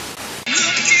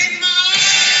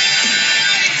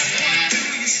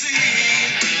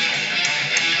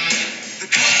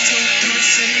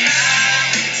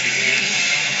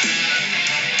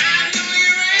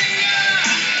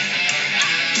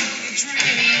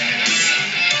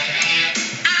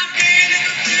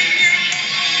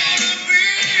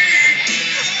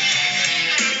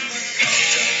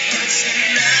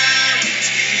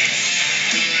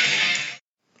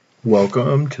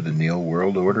Welcome to the Neil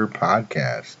World Order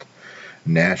podcast,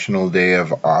 National Day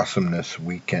of Awesomeness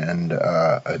weekend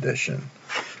edition.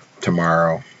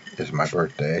 Tomorrow is my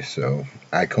birthday, so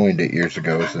I coined it years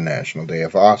ago as the National Day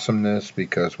of Awesomeness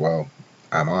because, well,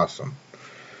 I'm awesome.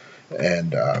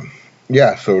 And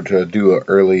so to do an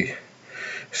early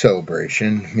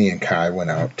celebration, me and Kai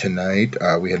went out tonight.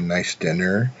 We had a nice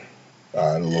dinner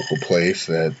at a local place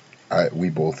that we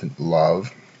both love.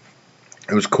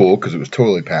 It was cool because it was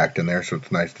totally packed in there, so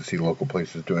it's nice to see local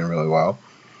places doing really well.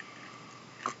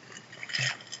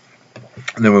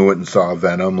 And then we went and saw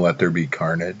Venom, Let There Be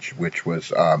Carnage, which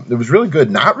was, it was really good.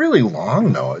 Not really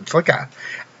long, though. It's like an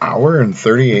hour and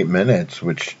 38 minutes,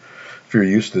 which if you're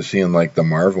used to seeing, like, the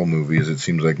Marvel movies, it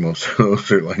seems like most of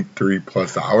those are, like,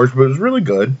 3+ hours, but it was really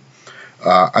good.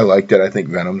 I liked it. I think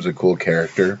Venom's a cool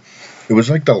character. It was,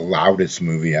 like, the loudest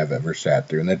movie I've ever sat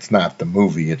through, and it's not the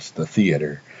movie, it's the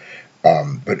theater.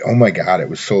 But oh my god, it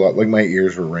was so loud. Like my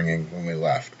ears were ringing when we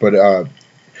left. But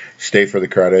stay for the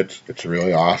credits. It's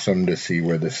really awesome to see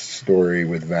where this story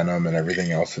with Venom and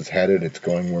everything else is headed. It's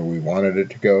going where we wanted it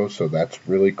to go, so that's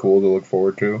really cool to look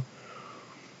forward to.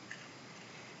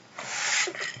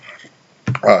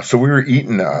 So we were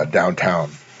eating downtown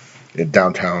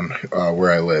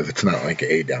where I live. It's not like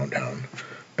a downtown,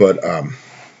 but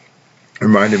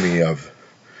reminded me of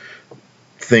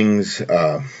things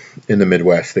in the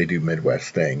Midwest. They do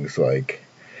Midwest things, like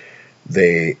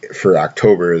for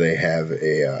October they have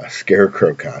a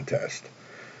Scarecrow contest,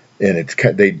 and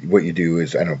what you do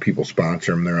is, I know people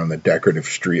sponsor them. They're on the decorative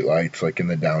street lights, like in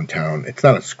the downtown. It's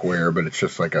not a square, but it's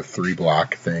just like a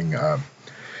 3-block thing.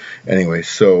 Anyway,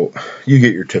 so you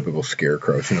get your typical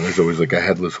scarecrows. There's always like a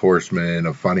headless horseman,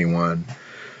 a funny one.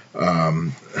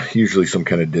 Usually some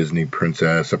kind of Disney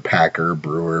princess, a packer,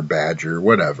 brewer, badger,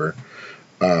 whatever.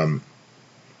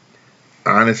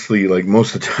 Honestly, like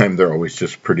most of the time, they're always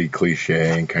just pretty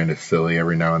cliche and kind of silly.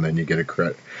 Every now and then you get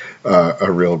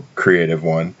a real creative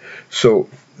one. So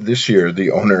this year,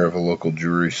 the owner of a local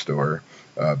jewelry store,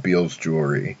 Beal's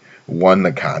Jewelry, won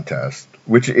the contest,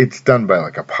 which it's done by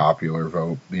like a popular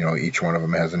vote. Each one of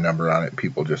them has a number on it.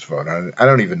 People just vote on it. I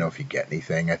don't even know if you get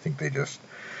anything. I think they just,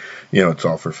 it's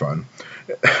all for fun.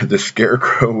 The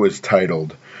Scarecrow was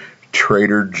titled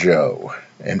Trader Joe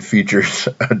and features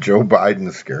a Joe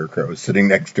Biden scarecrow sitting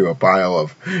next to a pile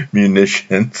of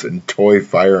munitions and toy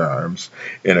firearms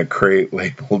in a crate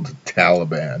labeled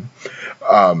Taliban.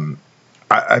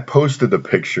 I posted the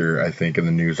picture, I think, in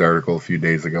the news article a few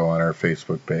days ago on our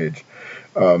Facebook page.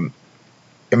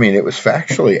 It was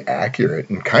factually accurate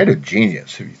and kind of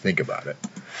genius if you think about it.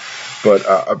 But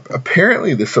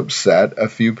apparently this upset a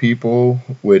few people,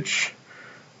 which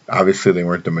obviously they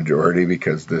weren't the majority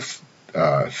because this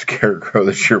Scarecrow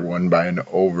this year won by an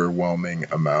overwhelming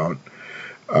amount.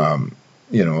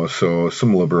 So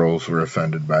some liberals were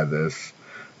offended by this.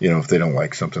 If they don't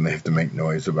like something, they have to make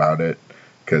noise about it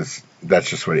because that's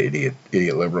just what idiot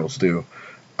liberals do.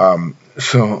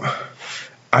 So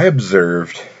I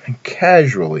observed and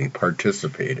casually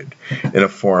participated in a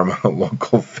forum on a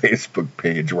local Facebook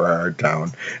page where our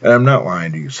town, and I'm not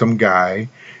lying to you, some guy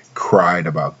cried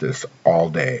about this all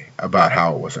day, about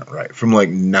how it wasn't right, from like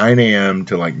 9 a.m.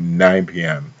 to like 9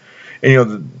 p.m.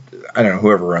 And I don't know,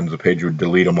 whoever runs the page would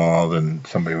delete them all, then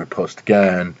somebody would post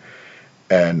again,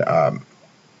 and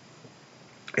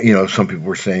some people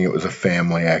were saying it was a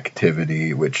family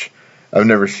activity, which I've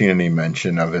never seen any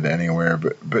mention of it anywhere.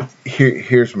 But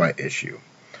here's my issue.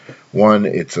 One,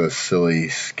 it's a silly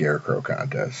scarecrow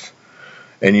contest.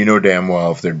 And you know damn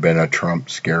well if there'd been a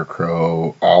Trump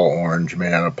scarecrow, all orange,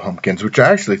 made out of pumpkins, which I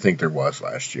actually think there was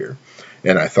last year,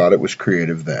 and I thought it was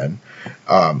creative then,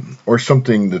 or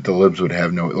something that the libs would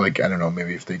have I don't know,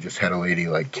 maybe if they just had a lady,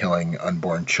 like, killing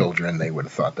unborn children, they would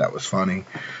have thought that was funny,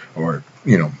 or,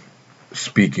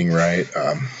 speaking right,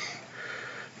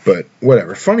 but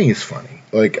whatever, funny is funny.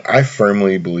 Like, I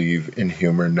firmly believe in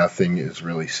humor. Nothing is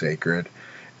really sacred.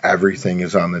 Everything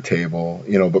is on the table,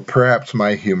 but perhaps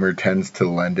my humor tends to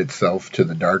lend itself to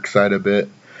the dark side a bit,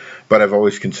 but I've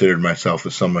always considered myself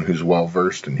as someone who's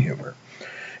well-versed in humor,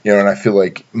 and I feel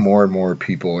like more and more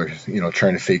people are,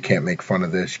 trying to say you can't make fun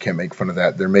of this, you can't make fun of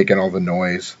that. They're making all the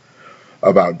noise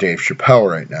about Dave Chappelle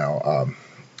right now,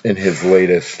 in his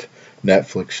latest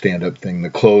Netflix stand-up thing, The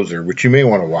Closer, which you may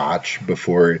want to watch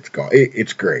before it's gone.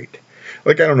 It's great.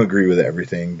 Like, I don't agree with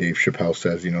everything Dave Chappelle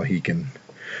says, he can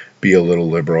be a little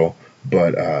liberal,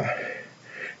 but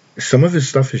some of his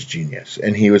stuff is genius.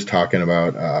 And he was talking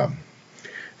about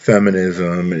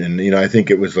feminism, and I think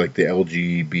it was like the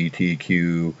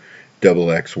LGBTQ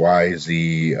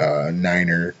XXYZ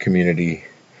Niner community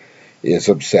is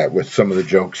upset with some of the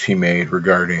jokes he made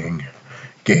regarding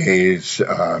gays,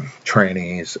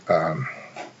 trannies,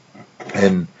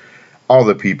 and all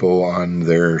the people on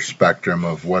their spectrum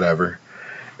of whatever.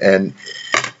 And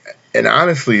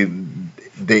honestly,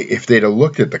 if they'd have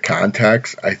looked at the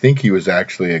context, I think he was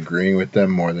actually agreeing with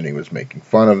them more than he was making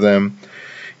fun of them.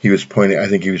 I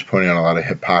think he was pointing out a lot of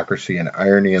hypocrisy and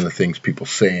irony in the things people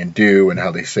say and do, and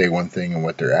how they say one thing and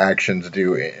what their actions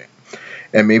do.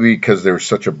 And maybe because there was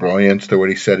such a brilliance to what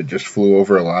he said, it just flew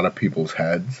over a lot of people's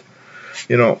heads.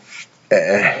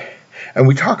 And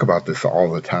we talk about this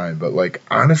all the time, but like,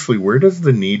 honestly, where does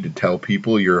the need to tell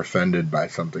people you're offended by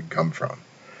something come from?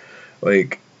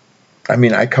 Like, I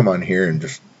mean, I come on here and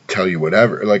just tell you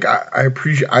whatever. Like, I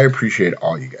appreciate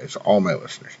all you guys, all my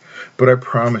listeners. But I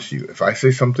promise you, if I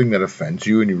say something that offends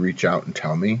you and you reach out and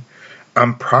tell me,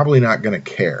 I'm probably not going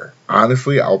to care.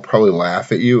 Honestly, I'll probably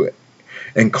laugh at you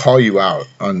and call you out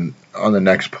on the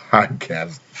next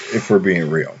podcast if we're being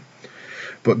real.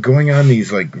 But going on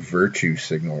these like virtue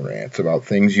signal rants about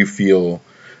things you feel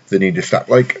the need to stop.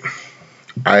 Like,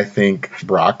 I think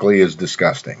broccoli is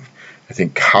disgusting. I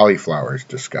think cauliflower is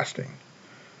disgusting.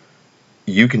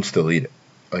 You can still eat it.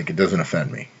 Like, it doesn't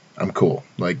offend me. I'm cool.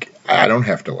 Like, I don't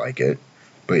have to like it.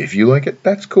 But if you like it,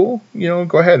 that's cool.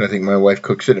 Go ahead. I think my wife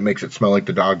cooks it. It makes it smell like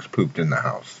the dogs pooped in the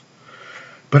house.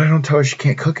 But I don't tell her she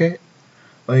can't cook it.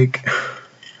 Like,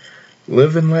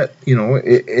 live and let,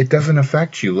 it doesn't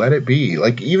affect you. Let it be.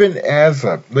 Like, even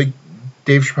like,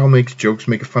 Dave Chappelle makes jokes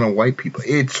making fun of white people.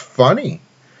 It's funny.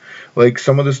 Like,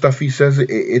 some of the stuff he says,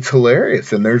 it's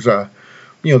hilarious. And there's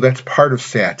that's part of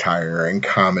satire and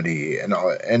comedy and all.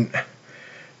 And,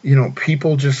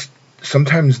 people just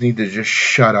sometimes need to just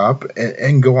shut up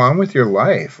and go on with your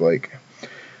life. Like,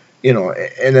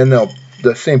 and then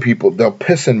the same people, they'll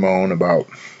piss and moan about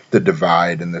the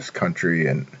divide in this country.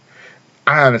 And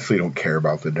I honestly don't care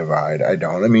about the divide. I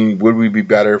don't. I mean, would we be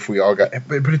better if we all got...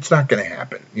 But it's not going to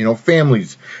happen.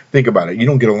 Families, think about it. You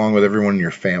don't get along with everyone in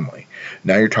your family.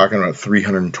 Now you're talking about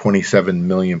 327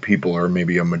 million people, or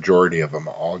maybe a majority of them,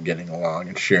 all getting along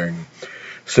and sharing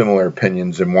similar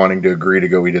opinions and wanting to agree to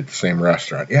go eat at the same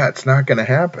restaurant. Yeah, it's not going to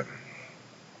happen.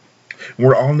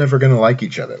 We're all never going to like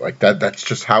each other. Like, that's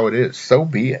just how it is. So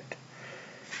be it.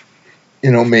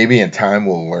 Maybe in time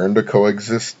we'll learn to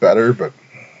coexist better, but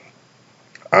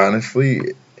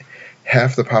honestly,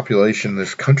 half the population in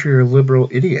this country are liberal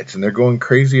idiots, and they're going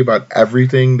crazy about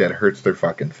everything that hurts their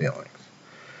fucking feelings.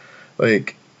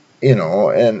 Like,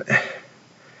 and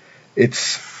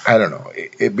it's, I don't know,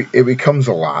 it becomes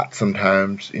a lot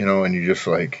sometimes, and you just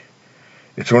like,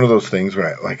 it's one of those things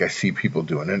where I see people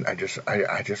doing it, I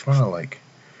just want to like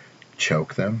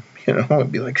choke them,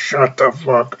 and be like, shut the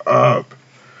fuck up.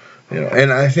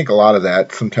 And I think a lot of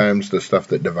that, sometimes the stuff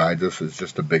that divides us is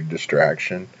just a big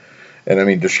distraction. And I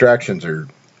mean, distractions are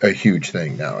a huge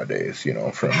thing nowadays,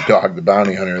 from Dog the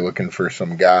Bounty Hunter looking for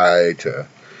some guy to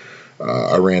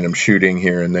a random shooting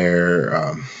here and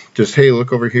there. Just, hey,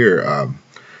 look over here.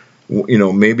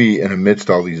 Maybe in amidst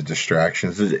all these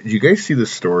distractions, did you guys see the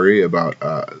story about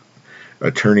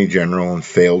Attorney General and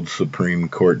failed Supreme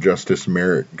Court Justice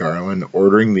Merrick Garland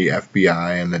ordering the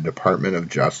FBI and the Department of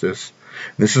Justice,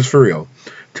 this is for real,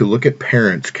 to look at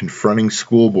parents confronting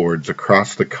school boards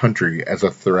across the country as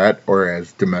a threat or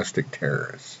as domestic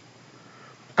terrorists?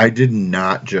 I did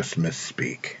not just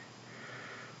misspeak.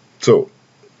 So,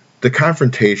 the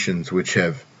confrontations which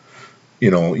have,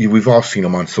 we've all seen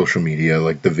them on social media,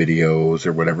 like the videos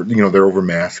or whatever, they're over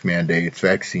mask mandates,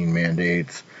 vaccine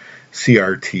mandates,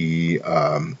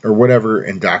 CRT, or whatever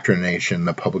indoctrination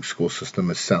the public school system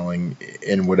is selling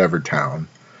in whatever town.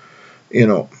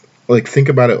 Like, think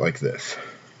about it like this.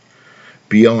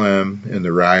 BLM and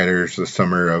the rioters the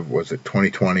summer of, was it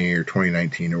 2020 or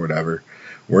 2019 or whatever,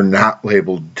 were not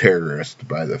labeled terrorists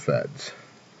by the feds.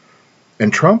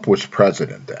 And Trump was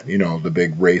president then, the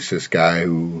big racist guy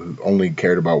who only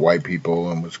cared about white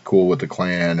people and was cool with the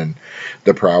Klan and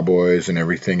the Proud Boys and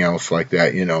everything else like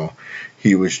that.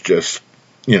 He was just,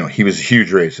 he was a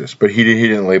huge racist, but he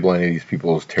didn't label any of these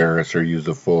people as terrorists or use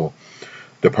the full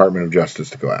Department of Justice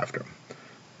to go after them.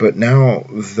 But now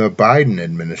the Biden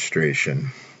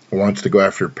administration wants to go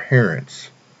after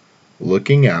parents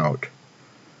looking out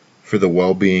for the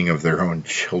well-being of their own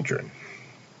children.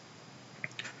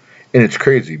 And it's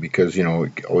crazy because,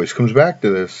 it always comes back to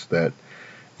this, that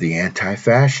the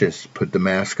anti-fascists put the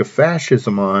mask of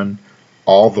fascism on,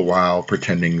 all the while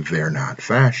pretending they're not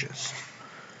fascists.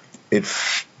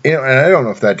 It's, and I don't know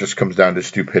if that just comes down to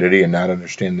stupidity and not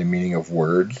understanding the meaning of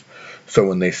words. So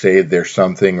when they say they're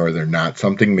something or they're not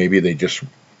something, maybe they just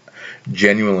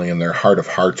genuinely in their heart of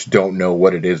hearts don't know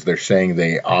what it is they're saying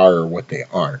they are or what they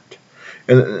aren't.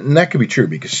 And that could be true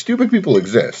because stupid people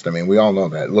exist. I mean, we all know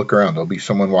that. Look around. There'll be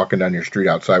someone walking down your street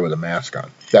outside with a mask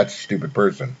on. That's a stupid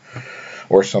person.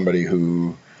 Or somebody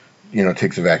who,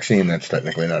 takes a vaccine that's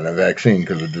technically not a vaccine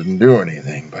because it doesn't do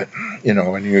anything. But,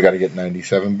 and you got to get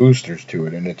 97 boosters to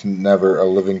it. And it's never, a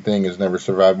living thing has never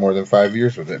survived more than 5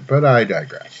 years with it. But I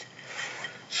digress.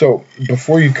 So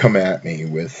before you come at me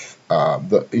with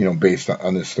based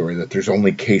on this story, that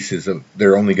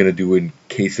they're only going to do in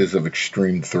cases of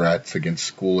extreme threats against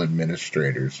school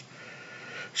administrators.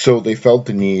 So they felt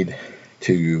the need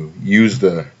to use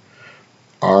the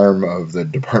arm of the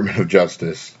Department of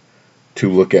Justice to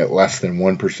look at less than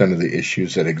 1% of the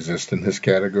issues that exist in this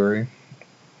category.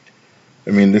 I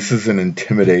mean, this is an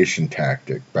intimidation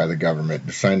tactic by the government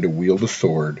designed to wield a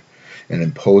sword and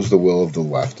impose the will of the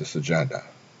leftist agenda.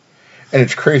 And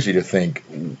it's crazy to think,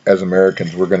 as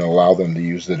Americans, we're going to allow them to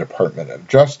use the Department of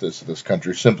Justice of this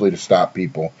country simply to stop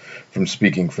people from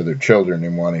speaking for their children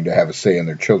and wanting to have a say in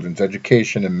their children's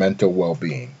education and mental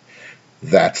well-being.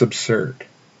 That's absurd.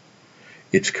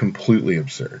 It's completely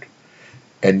absurd.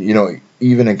 And,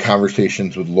 even in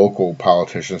conversations with local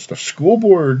politicians, the school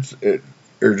boards,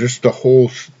 or just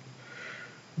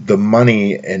the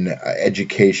money and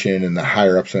education and the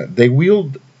higher-ups, they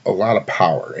wield a lot of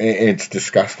power. And it's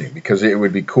disgusting because it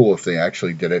would be cool if they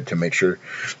actually did it to make sure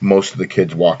most of the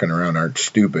kids walking around aren't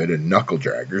stupid and knuckle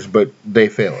draggers, but they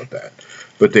fail at that.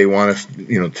 But they want us,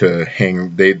 to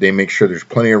hang, they make sure there's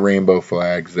plenty of rainbow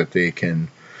flags that they can,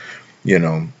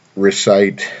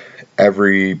 recite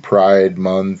every Pride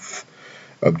Month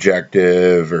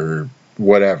objective or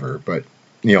whatever. But,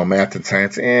 math and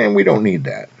science, we don't need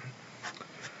that.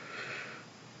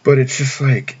 But it's just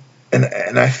like,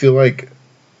 and I feel like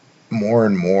more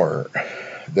and more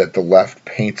that the left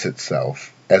paints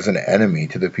itself as an enemy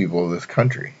to the people of this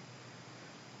country.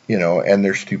 And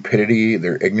their stupidity,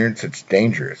 their ignorance, it's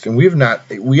dangerous. And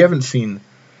we haven't seen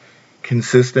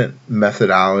consistent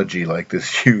methodology like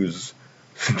this used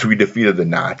since we defeated the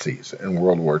Nazis in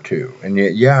World War II. And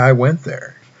yet, I went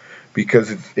there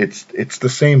because it's the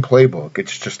same playbook.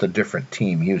 It's just a different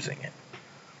team using it.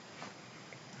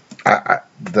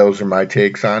 Those are my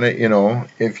takes on it.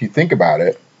 If you think about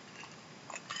it,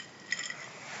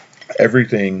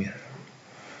 everything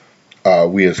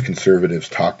we as conservatives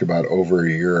talked about over a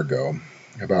year ago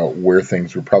about where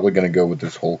things were probably going to go with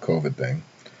this whole COVID thing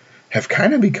have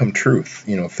kind of become truth.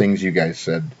 Things you guys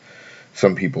said,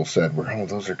 some people said were, oh,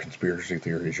 those are conspiracy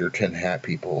theories, you're tin hat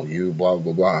people, you blah,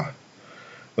 blah, blah.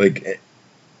 Like,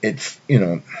 it's,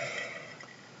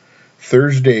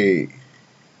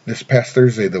 this past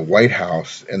Thursday, the White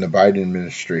House and the Biden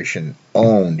administration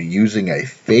owned using a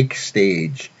fake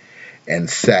stage and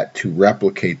set to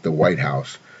replicate the White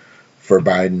House for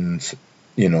Biden's,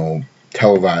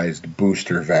 televised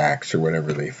booster vax or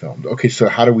whatever they filmed. Okay, so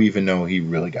how do we even know he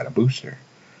really got a booster?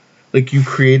 Like, you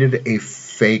created a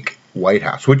fake White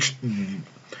House, which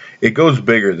it goes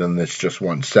bigger than this just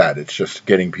one set. It's just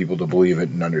getting people to believe it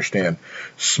and understand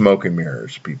smoke and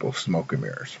mirrors, people, smoke and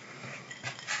mirrors.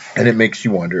 And it makes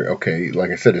you wonder, okay,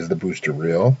 like I said, is the booster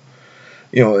real?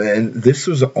 And this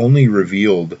was only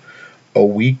revealed a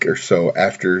week or so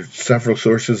after several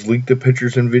sources leaked the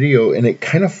pictures and video, and it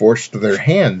kind of forced their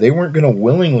hand. They weren't going to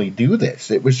willingly do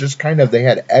this. It was just kind of, they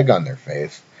had egg on their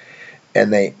face,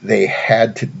 and they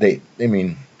had to,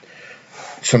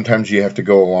 sometimes you have to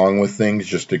go along with things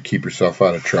just to keep yourself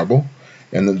out of trouble,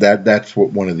 and that's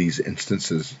what one of these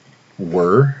instances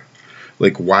were.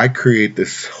 Like, why create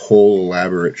this whole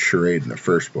elaborate charade in the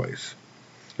first place?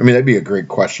 I mean, that'd be a great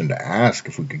question to ask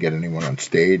if we could get anyone on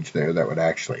stage there that would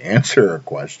actually answer a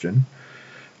question.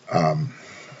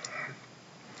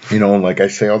 Like I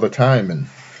say all the time, and,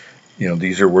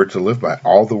 these are words to live by.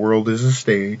 All the world is a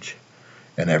stage,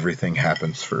 and everything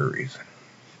happens for a reason.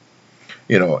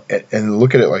 And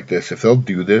look at it like this. If they'll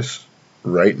do this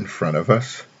right in front of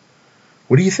us,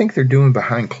 what do you think they're doing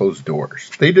behind closed doors?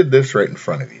 They did this right in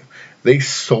front of you. They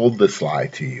sold this lie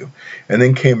to you and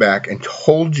then came back and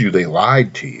told you they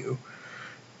lied to you.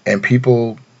 And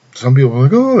some people are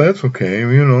like, oh, that's okay,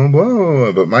 blah, blah,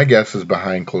 blah. But my guess is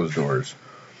behind closed doors,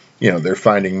 they're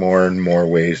finding more and more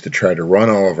ways to try to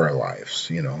run all of our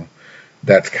lives.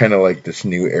 That's kind of like this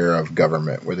new era of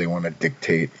government where they want to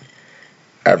dictate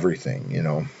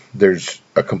everything. There's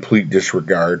a complete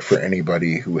disregard for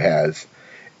anybody who has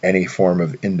any form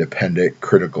of independent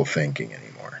critical thinking anymore.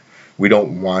 We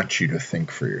don't want you to think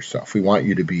for yourself. We want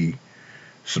you to be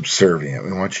subservient.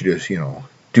 We want you to,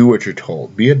 do what you're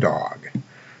told. Be a dog.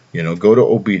 Go to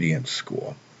obedience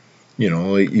school.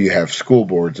 You have school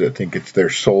boards that think it's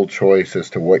their sole choice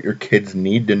as to what your kids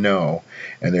need to know,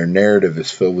 and their narrative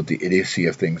is filled with the idiocy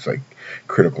of things like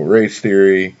critical race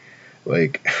theory,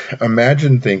 Like,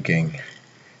 imagine thinking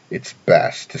it's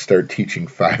best to start teaching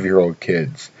 5-year-old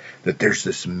kids that there's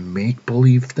this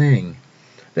make-believe thing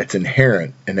that's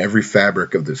inherent in every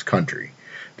fabric of this country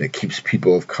that keeps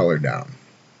people of color down.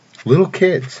 Little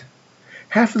kids.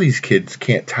 Half of these kids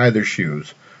can't tie their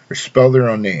shoes or spell their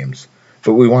own names,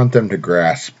 but we want them to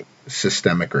grasp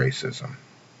systemic racism.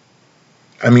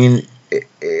 I mean,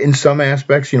 in some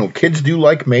aspects, kids do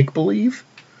like make-believe,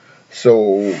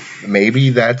 so maybe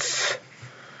that's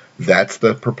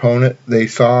the proponent they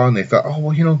saw, and they thought, oh,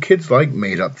 well, kids like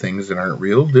made-up things that aren't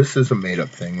real. This is a made-up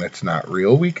thing that's not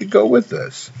real. We could go with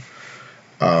this.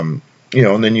 And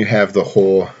then you have the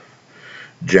whole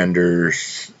gender,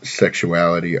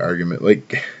 sexuality argument.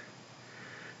 Like,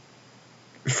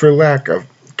 for lack of...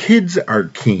 Kids are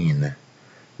keen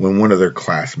when one of their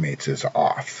classmates is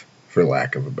off, for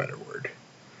lack of a better word.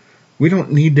 We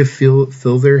don't need to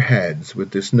fill their heads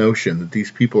with this notion that these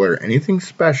people are anything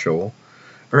special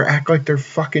or act like they're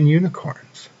fucking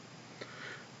unicorns.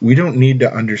 We don't need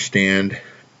to understand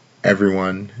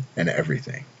everyone and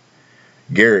everything.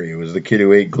 Gary was the kid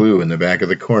who ate glue in the back of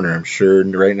the corner. I'm sure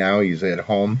right now he's at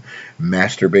home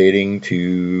masturbating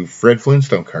to Fred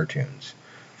Flintstone cartoons.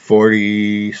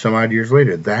 40 some odd years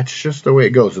later, that's just the way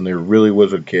it goes. And there really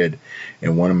was a kid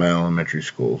in one of my elementary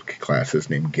school classes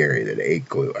named Gary that ate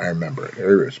glue. I remember it.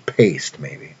 Or it was paste,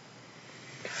 maybe.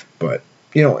 But,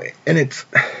 and it's...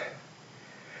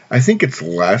 I think it's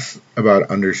less about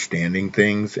understanding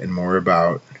things and more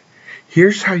about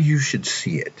here's how you should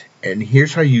see it and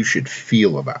here's how you should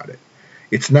feel about it.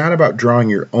 It's not about drawing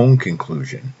your own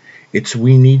conclusion. It's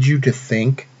we need you to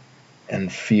think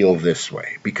and feel this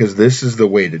way because this is the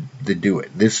way to do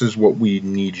it. This is what we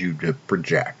need you to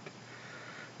project.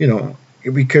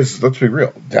 Because let's be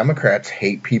real, Democrats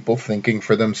hate people thinking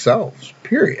for themselves,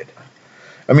 period.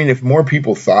 I mean, if more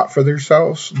people thought for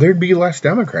themselves, there'd be less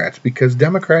Democrats because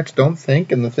Democrats don't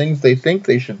think, and the things they think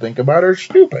they should think about are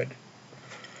stupid.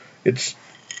 There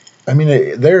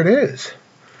it is.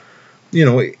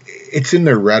 It's in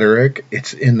their rhetoric,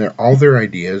 it's in all their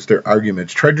ideas, their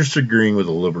arguments. Try disagreeing with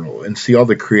a liberal and see all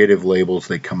the creative labels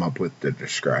they come up with to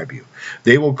describe you.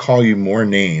 They will call you more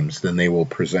names than they will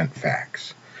present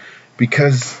facts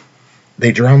because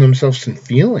they drown themselves in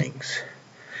feelings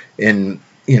and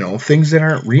things that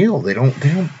aren't real. They don't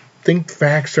think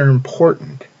facts are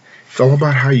important. It's all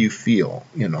about how you feel,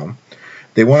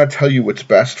 They want to tell you what's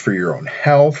best for your own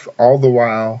health, all the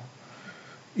while,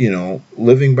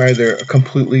 living by their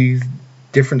completely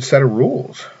different set of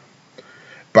rules.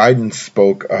 Biden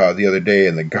spoke the other day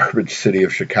in the garbage city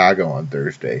of Chicago on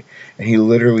Thursday, and he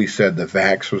literally said the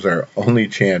vax was our only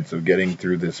chance of getting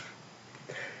through this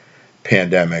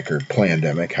pandemic or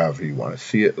plandemic, however you want to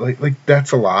see it. Like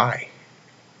that's a lie.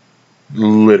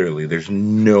 Literally, there's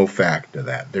no fact to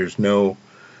that. There's no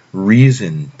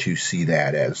reason to see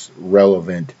that as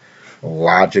relevant,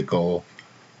 logical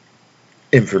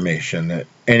information that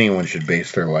anyone should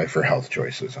base their life or health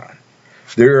choices on.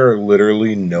 There are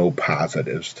literally no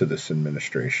positives to this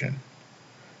administration.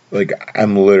 Like,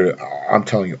 I'm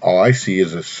telling you, all I see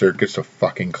is a circus of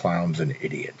fucking clowns and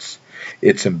idiots.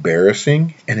 It's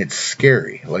embarrassing and it's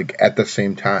scary, like, at the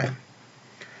same time.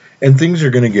 And things are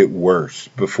going to get worse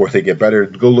before they get better.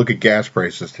 Go look at gas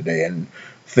prices today and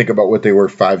think about what they were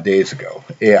 5 days ago.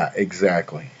 Yeah,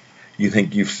 exactly. You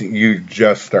think you're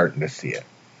just starting to see it.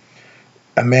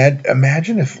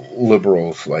 Imagine if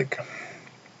liberals, like,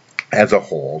 as a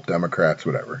whole, Democrats,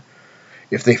 whatever,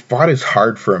 if they fought as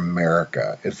hard for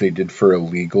America as they did for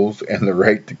illegals and the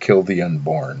right to kill the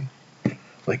unborn.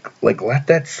 Like let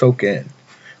that soak in.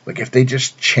 Like, if they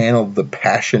just channeled the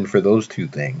passion for those two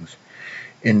things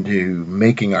into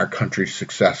making our country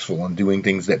successful and doing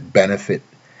things that benefit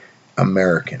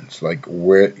Americans, like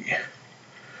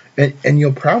and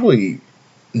you'll probably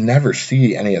never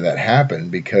see any of that happen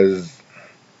because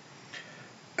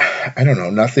I don't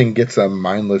know, nothing gets a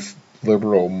mindless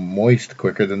liberal moist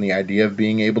quicker than the idea of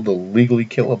being able to legally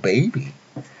kill a baby.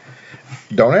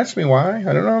 Don't ask me why.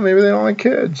 I don't know. Maybe they don't like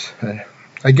kids.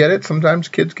 I get it. Sometimes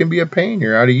kids can be a pain.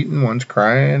 You're out eating, one's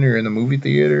crying, or in the movie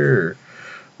theater, or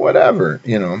whatever,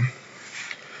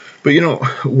 But,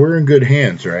 we're in good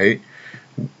hands, right?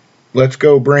 Let's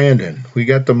go, Brandon. We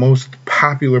got the most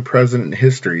popular president in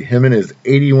history. Him and his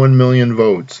 81 million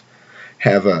votes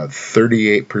have a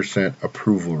 38%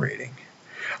 approval rating.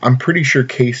 I'm pretty sure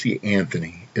Casey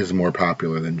Anthony is more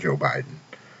popular than Joe Biden.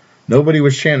 Nobody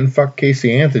was chanting fuck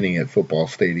Casey Anthony at football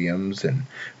stadiums and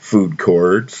food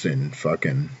courts and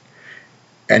fucking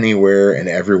anywhere and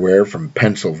everywhere from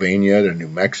Pennsylvania to New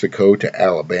Mexico to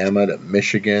Alabama to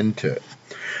Michigan to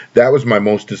That was my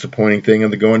most disappointing thing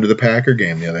in the going to the Packer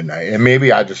game the other night. And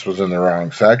maybe I just was in the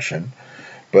wrong section.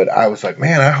 But I was like,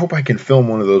 man, I hope I can film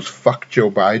one of those fuck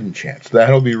Joe Biden chants.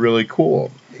 That'll be really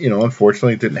cool.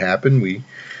 Unfortunately, it didn't happen. We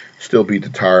still beat the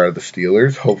tar out of the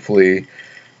Steelers. Hopefully,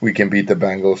 we can beat the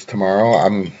Bengals tomorrow.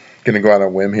 I'm going to go on a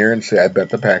whim here and say I bet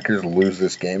the Packers lose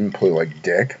this game and play like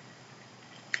dick.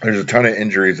 There's a ton of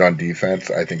injuries on defense.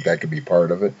 I think that could be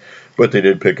part of it. But they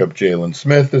did pick up Jalen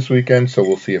Smith this weekend, so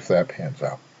we'll see if that pans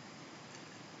out.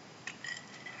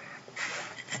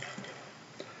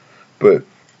 But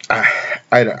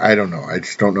I don't know. I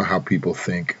just don't know how people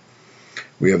think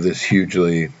we have this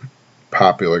hugely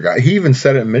popular guy. He even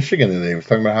said it in Michigan today. He was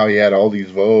talking about how he had all these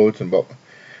votes and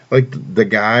the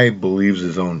guy believes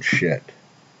his own shit.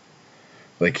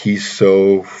 Like, he's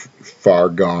so far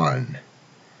gone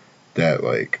that,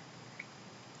 like,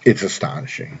 it's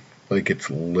astonishing. Like, it's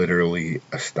literally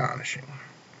astonishing.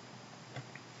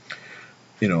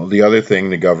 The other thing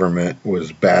the government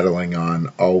was battling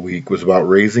on all week was about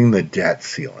raising the debt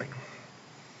ceiling,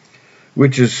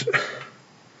 which is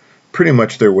pretty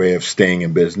much their way of staying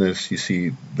in business. You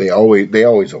see, they always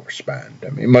overspend. I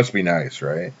mean, it must be nice,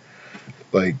 right?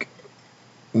 Like,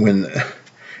 and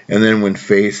then when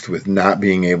faced with not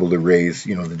being able to raise,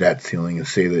 the debt ceiling and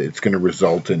say that it's going to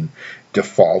result in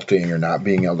defaulting or not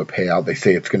being able to pay out, they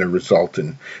say it's going to result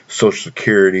in Social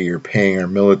Security or paying our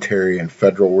military and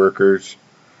federal workers.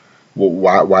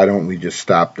 Well, why don't we just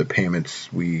stop the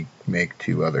payments we make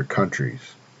to other countries?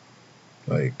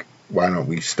 Like, why don't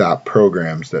we stop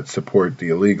programs that support the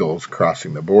illegals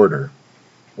crossing the border,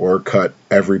 or cut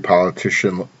every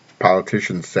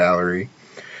politician's salary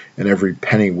and every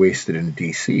penny wasted in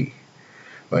D.C.?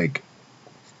 Like,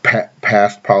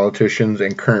 past politicians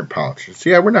and current politicians.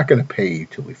 Yeah, we're not going to pay you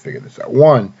till we figure this out.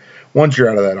 Once you're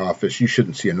out of that office, you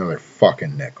shouldn't see another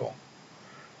fucking nickel.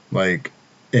 Like,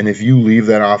 and if you leave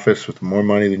that office with more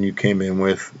money than you came in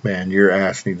with, man, your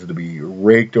ass needs to be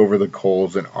raked over the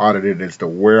coals and audited as to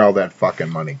where all that fucking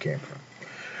money came from.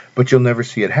 But you'll never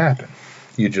see it happen.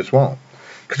 You just won't.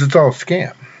 Because it's all a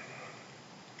scam.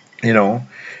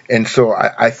 And so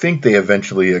I think they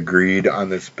eventually agreed on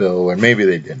this bill, or maybe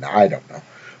they didn't. I don't know.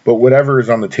 But whatever is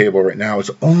on the table right now is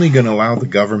only going to allow the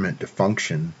government to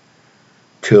function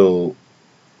till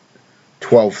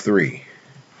 12/3.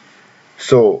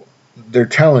 So they're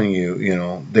telling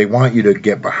you, they want you to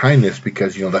get behind this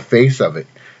because, the face of it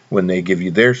when they give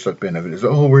you their benefit is,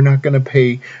 oh, we're not going to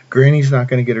pay, Granny's not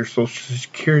going to get her Social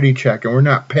Security check, and we're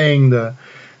not paying the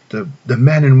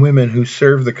men and women who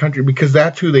serve the country, because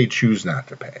that's who they choose not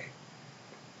to pay.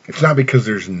 It's not because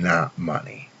there's not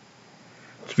money.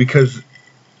 It's because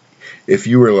if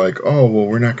you were like, oh, well,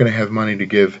 we're not going to have money to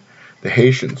give the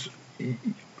Haitians,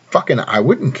 fucking, I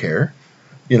wouldn't care.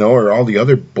 Or all the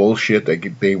other bullshit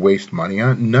that they waste money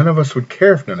on. None of us would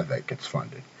care if none of that gets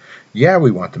funded. Yeah, we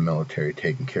want the military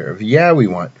taken care of. Yeah, we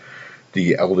want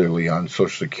the elderly on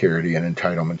Social Security and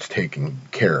entitlements taken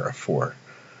care of for.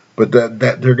 But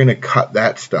that they're going to cut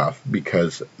that stuff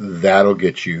because that'll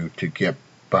get you to get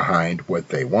behind what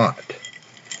they want.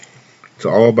 It's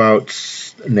all about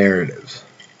narratives.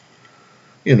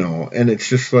 And it's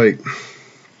just like,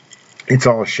 it's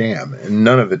all a sham, and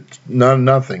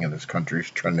nothing in this country is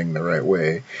trending the right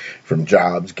way, from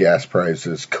jobs, gas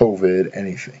prices, COVID,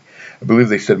 anything. I believe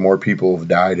they said more people have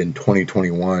died in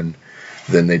 2021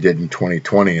 than they did in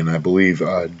 2020, and I believe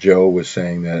Joe was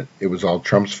saying that it was all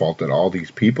Trump's fault that all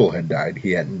these people had died.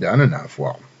 He hadn't done enough.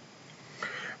 Well,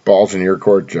 balls in your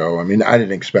court, Joe. I mean, I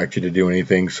didn't expect you to do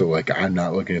anything, so, like, I'm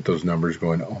not looking at those numbers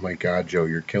going, oh my God, Joe,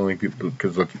 you're killing people,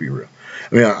 because let's be real.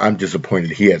 I mean, I'm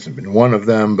disappointed he hasn't been one of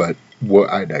them, but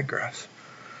I digress.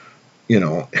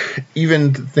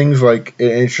 Even things like,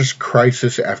 it's just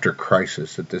crisis after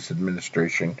crisis that this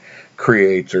administration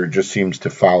creates, or just seems to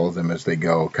follow them as they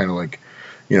go. Kind of like,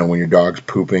 when your dog's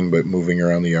pooping but moving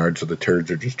around the yard so the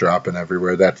turds are just dropping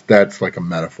everywhere. That's like a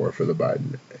metaphor for the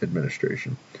Biden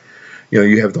administration.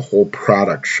 You have the whole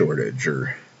product shortage,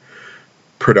 or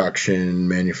production,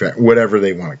 manufacturing, whatever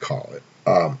they want to call it.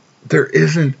 There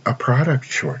isn't a product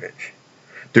shortage.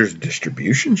 There's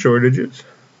distribution shortages.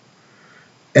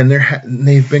 And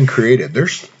they've been created.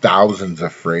 There's thousands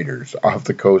of freighters off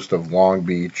the coast of Long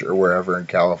Beach or wherever in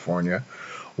California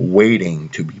waiting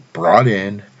to be brought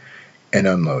in and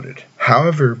unloaded.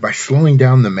 However, by slowing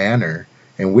down the manner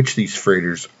in which these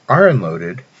freighters are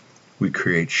unloaded, we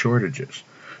create shortages.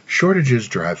 Shortages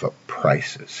drive up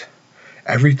prices.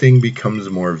 Everything becomes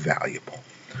more valuable.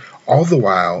 All the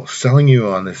while selling you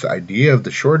on this idea of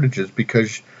the shortages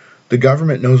because the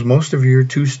government knows most of you are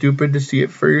too stupid to see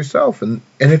it for yourself. And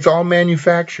it's all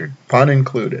manufactured, pun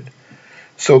included.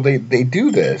 So they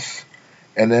do this,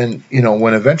 And then,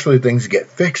 when eventually things get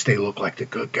fixed, they look like the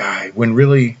good guy. When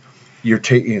really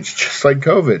it's just like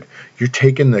COVID. You're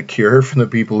taking the cure from the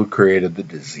people who created the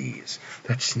disease.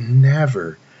 That's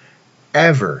never,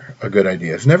 ever a good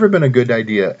idea. It's never been a good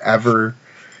idea ever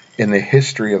in the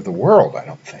history of the world, I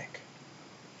don't think.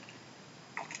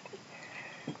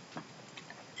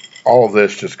 All of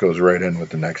this just goes right in with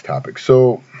the next topic.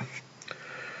 So,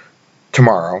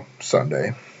 tomorrow,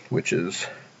 Sunday, which is,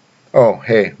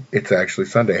 it's actually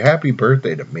Sunday. Happy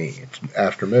birthday to me. It's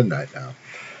after midnight now.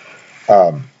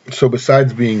 So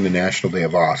besides being the National Day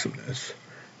of Awesomeness,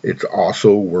 it's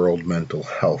also World Mental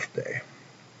Health Day.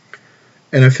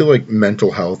 And I feel like mental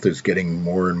health is getting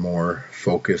more and more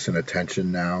focus and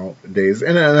attention nowadays,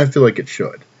 and I feel like it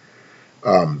should.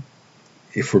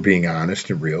 If we're being honest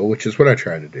and real, which is what I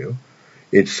try to do.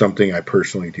 It's something I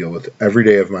personally deal with every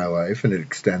day of my life, and it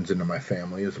extends into my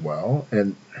family as well.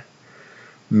 And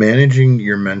managing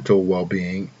your mental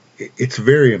well-being, it's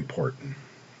very important.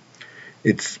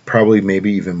 It's probably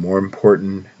maybe even more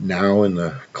important now in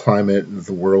the climate of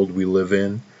the world we live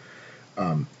in.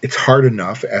 It's hard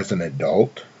enough as an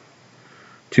adult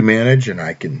to manage, and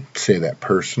I can say that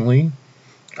personally.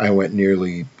 I went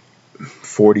nearly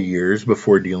 40 years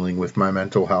before dealing with my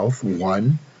mental health.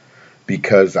 One,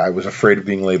 because I was afraid of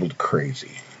being labeled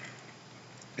crazy.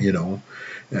 And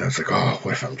I was like,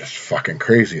 what if I'm just fucking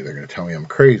crazy? They're going to tell me I'm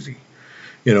crazy.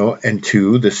 And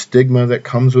two, the stigma that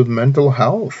comes with mental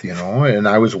health, and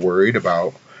I was worried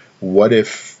about what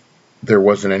if there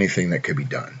wasn't anything that could be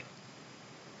done.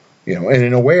 And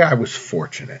in a way I was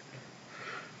fortunate.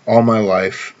 All my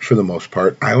life, for the most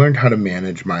part, I learned how to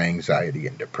manage my anxiety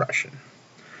and depression.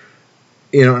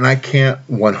 And I can't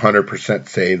 100%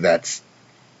 say that's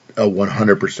a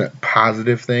 100%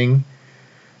 positive thing,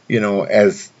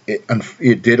 as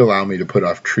it did allow me to put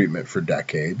off treatment for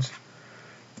decades,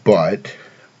 but,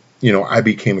 I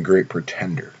became a great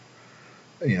pretender.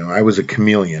 I was a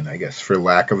chameleon, I guess, for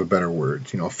lack of a better word.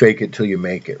 Fake it till you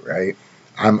make it, right?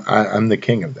 I'm the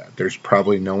king of that. There's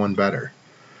probably no one better.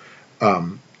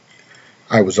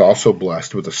 I was also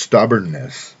blessed with a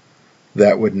stubbornness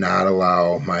that would not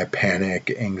allow my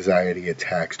panic, anxiety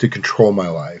attacks to control my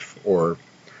life or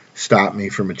stop me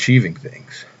from achieving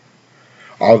things.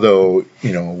 Although,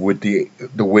 with the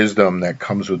wisdom that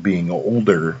comes with being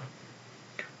older,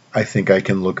 I think I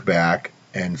can look back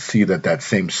and see that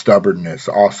same stubbornness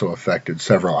also affected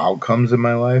several outcomes in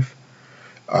my life.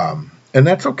 And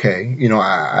that's okay.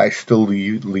 I still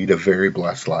lead a very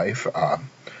blessed life.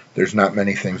 There's not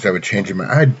many things I would change in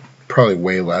I'd probably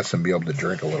weigh less and be able to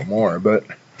drink a little more, but,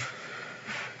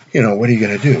 what are you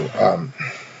going to do?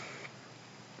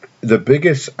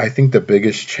 I think the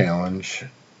biggest challenge,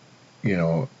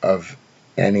 of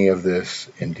any of this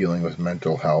in dealing with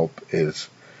mental health is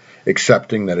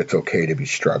accepting that it's okay to be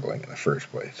struggling in the first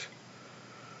place.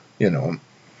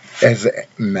 As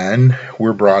men,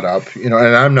 we're brought up, and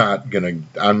I'm not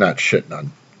shitting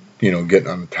on, getting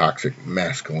on the toxic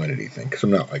masculinity thing, because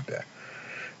I'm not like that.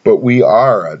 But we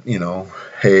are,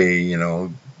 hey,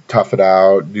 tough it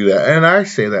out, do that. And I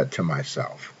say that to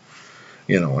myself,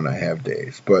 when I have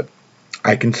days. But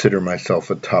I consider myself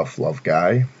a tough love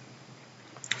guy.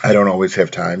 I don't always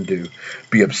have time to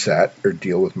be upset or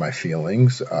deal with my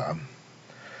feelings.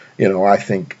 I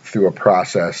think through a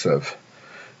process of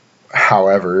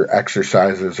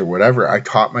exercises or whatever, I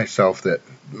taught myself that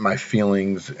my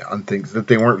feelings on things, that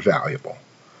they weren't valuable,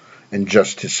 and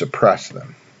just to suppress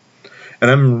them. And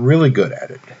I'm really good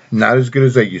at it. Not as good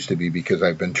as I used to be, because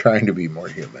I've been trying to be more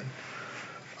human.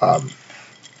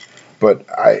 But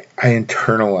I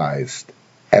internalized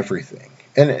everything.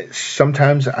 And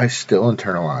sometimes I still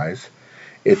internalize.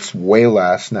 It's way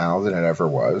less now than it ever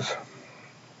was.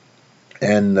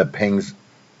 And the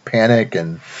panic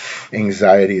and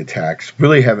anxiety attacks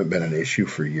really haven't been an issue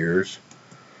for years.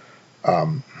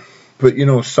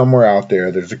 But, somewhere out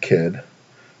there's a kid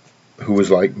who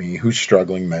was like me, who's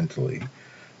struggling mentally,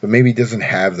 but maybe doesn't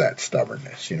have that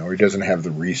stubbornness, or he doesn't have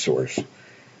the resource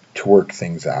to work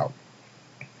things out.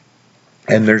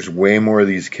 And there's way more of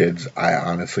these kids, I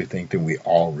honestly think, than we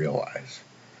all realize.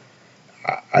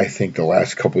 I think the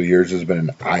last couple of years has been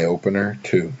an eye-opener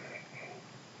to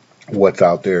what's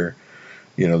out there,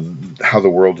 how the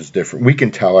world is different. We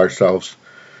can tell ourselves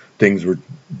things were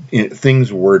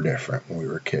different when we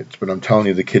were kids, but I'm telling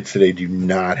you, the kids today do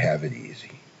not have it easy.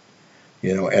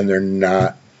 And they're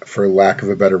not, for lack of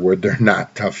a better word, they're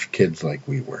not tough kids like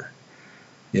we were.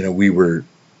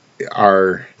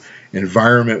 Our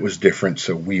environment was different,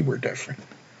 so we were different.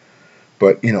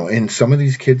 But, and some of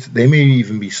these kids, they may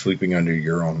even be sleeping under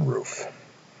your own roof.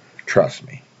 Trust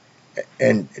me.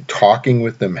 And talking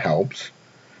with them helps.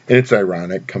 And it's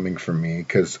ironic coming from me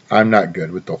because I'm not good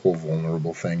with the whole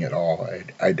vulnerable thing at all.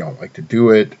 I don't like to do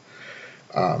it.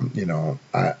 I'm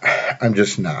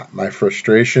just not. My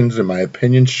frustrations and my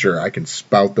opinions, sure, I can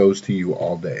spout those to you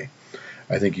all day.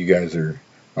 I think you guys are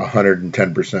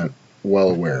 110%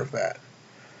 well aware of that.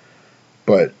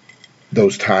 But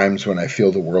those times when I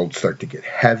feel the world start to get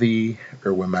heavy,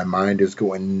 or when my mind is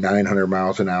going 900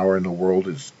 miles an hour and the world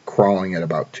is crawling at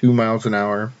about 2 miles an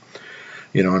hour,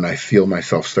 and I feel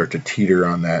myself start to teeter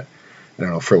on that, I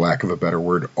don't know, for lack of a better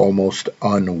word, almost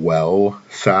unwell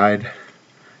side.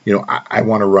 I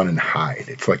want to run and hide.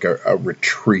 It's like a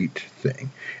retreat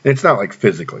thing. And it's not like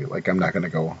physically, like I'm not going to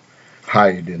go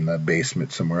hide in the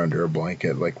basement somewhere under a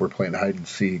blanket like we're playing hide and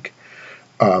seek.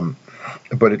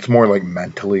 But it's more like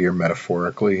mentally or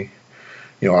metaphorically.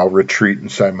 I'll retreat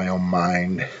inside my own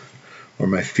mind or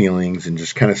my feelings and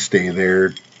just kind of stay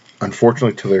there,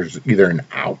 unfortunately, till there's either an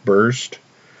outburst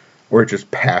or it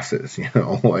just passes,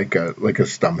 like a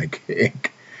stomach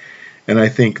ache. And I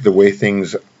think the way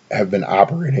things have been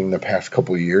operating the past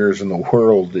couple of years in the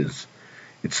world is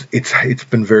it's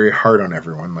been very hard on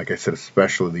everyone, like I said,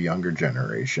 especially the younger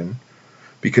generation,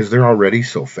 because they're already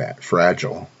so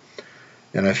fragile.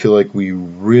 And I feel like we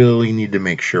really need to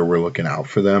make sure we're looking out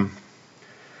for them.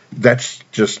 That's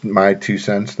just my 2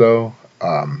 cents, though.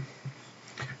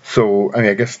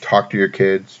 I guess talk to your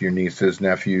kids, your nieces,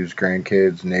 nephews,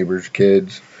 grandkids, neighbors'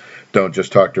 kids. Don't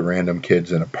just talk to random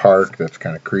kids in a park. That's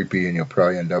kind of creepy, and you'll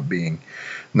probably end up being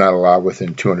not allowed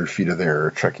within 200 feet of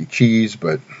their Chuck E. Cheese.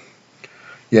 But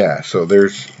yeah, so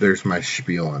there's my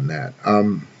spiel on that.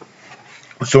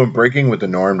 So in Breaking with the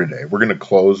Norm today, we're going to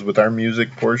close with our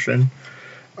music portion.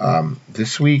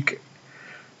 This week,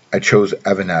 I chose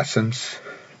Evanescence.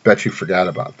 Bet you forgot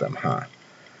about them, huh?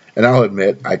 And I'll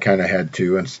admit, I kind of had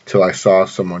to until I saw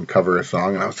someone cover a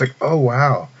song, and I was like, oh,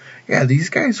 wow. Yeah, these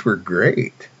guys were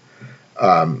great.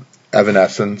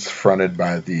 Evanescence, fronted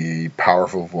by the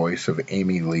powerful voice of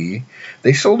Amy Lee,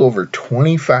 they sold over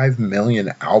 25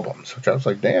 million albums, which I was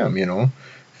like, damn,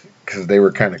 because they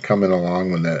were kind of coming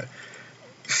along when the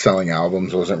selling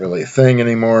albums wasn't really a thing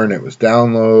anymore, and it was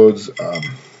downloads.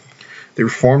 They were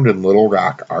formed in Little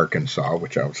Rock, Arkansas,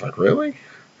 which I was like, really?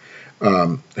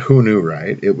 Who knew,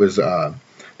 right? It was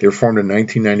they were formed in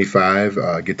 1995.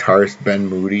 Guitarist Ben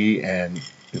Moody and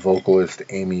vocalist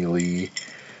Amy Lee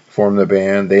formed the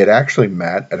band. They had actually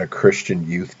met at a Christian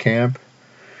youth camp,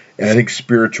 and I think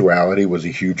spirituality was a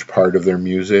huge part of their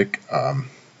music.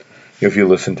 If you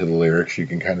listen to the lyrics, you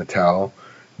can kind of tell.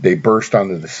 They burst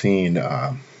onto the scene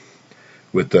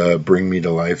with the "Bring Me to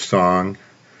Life" song.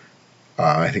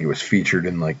 I think it was featured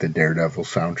in like the Daredevil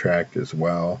soundtrack as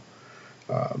well.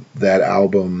 That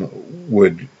album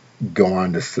would go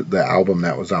on to, the album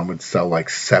that was on would sell like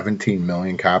 17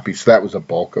 million copies. So that was a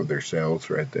bulk of their sales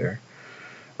right there.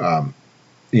 The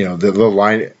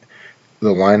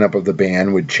lineup of the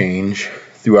band would change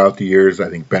throughout the years. I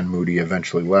think Ben Moody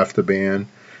eventually left the band.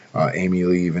 Amy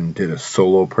Lee even did a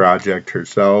solo project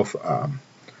herself.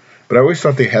 But I always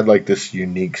thought they had like this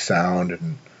unique sound,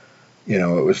 and it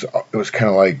was kind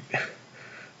of like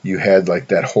you had like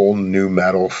that whole new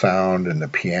metal sound and the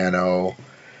piano,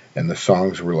 and the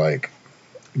songs were like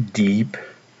deep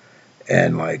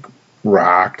and like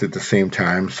rocked at the same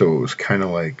time. So it was kind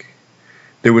of like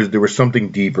there was something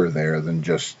deeper there than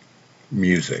just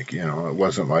music. It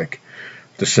wasn't like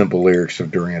the simple lyrics of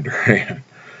Duran Duran.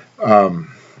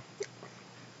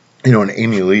 And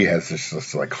Amy Lee has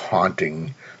this like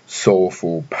haunting,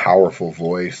 soulful, powerful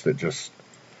voice that just,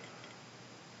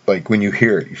 like, when you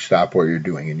hear it, you stop what you're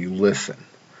doing and you listen.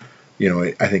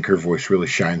 I think her voice really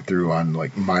shined through on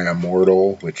like My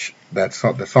Immortal, which that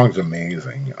song's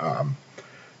amazing.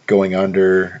 Going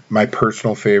Under. My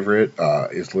personal favorite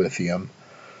is Lithium,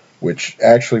 which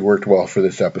actually worked well for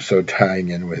this episode, tying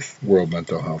in with World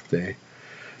Mental Health Day.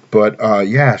 But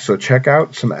so check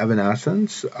out some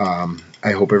Evanescence.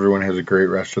 I hope everyone has a great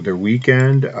rest of their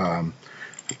weekend. I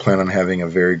plan on having a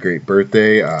very great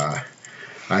birthday. I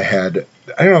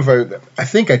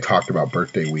think I talked about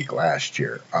birthday week last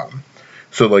year.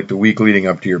 So like the week leading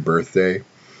up to your birthday,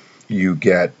 you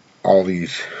get all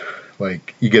these,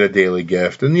 like, you get a daily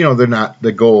gift, and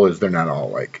the goal is they're not all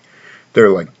like, they're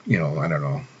like, I don't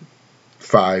know,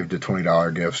 $5 to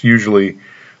 $20 gifts. Usually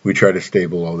we try to stay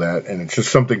below that, and it's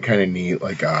just something kind of neat.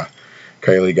 Like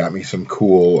Kylie got me some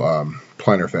cool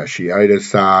plantar fasciitis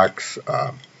socks.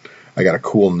 I got a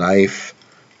cool knife.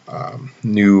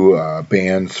 New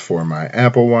bands for my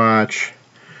Apple Watch,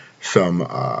 some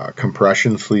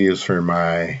compression sleeves for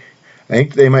I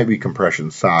think they might be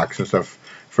compression socks and stuff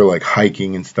for like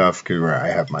hiking and stuff, because I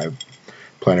have my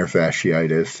plantar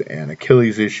fasciitis and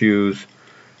Achilles issues.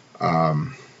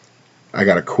 I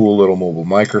got a cool little mobile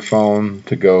microphone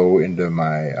to go into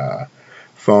my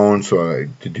phone to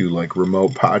do like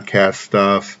remote podcast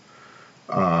stuff.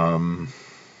 I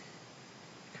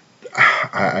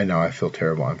know I feel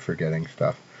terrible. I'm forgetting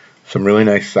stuff. Some really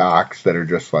nice socks that are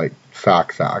just like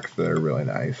socks that are really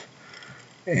nice.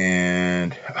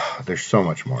 And there's so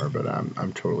much more, but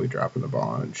I'm totally dropping the ball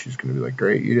on it. She's gonna be like,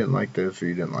 "Great, you didn't like this or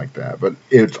you didn't like that," but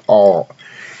it's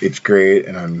great,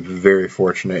 and I'm very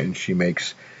fortunate. And she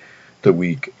makes the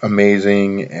week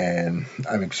amazing, and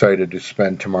I'm excited to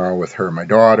spend tomorrow with her and my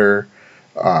daughter.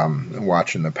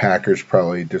 Watching the Packers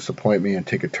probably disappoint me and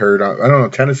take a turd out. I don't know.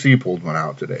 Tennessee pulled one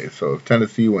out today, so if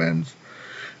Tennessee wins,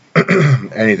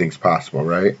 anything's possible,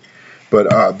 right?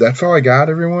 But that's all I got,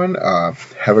 everyone.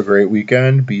 Have a great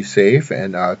weekend. Be safe,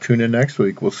 and tune in next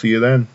week. We'll see you then.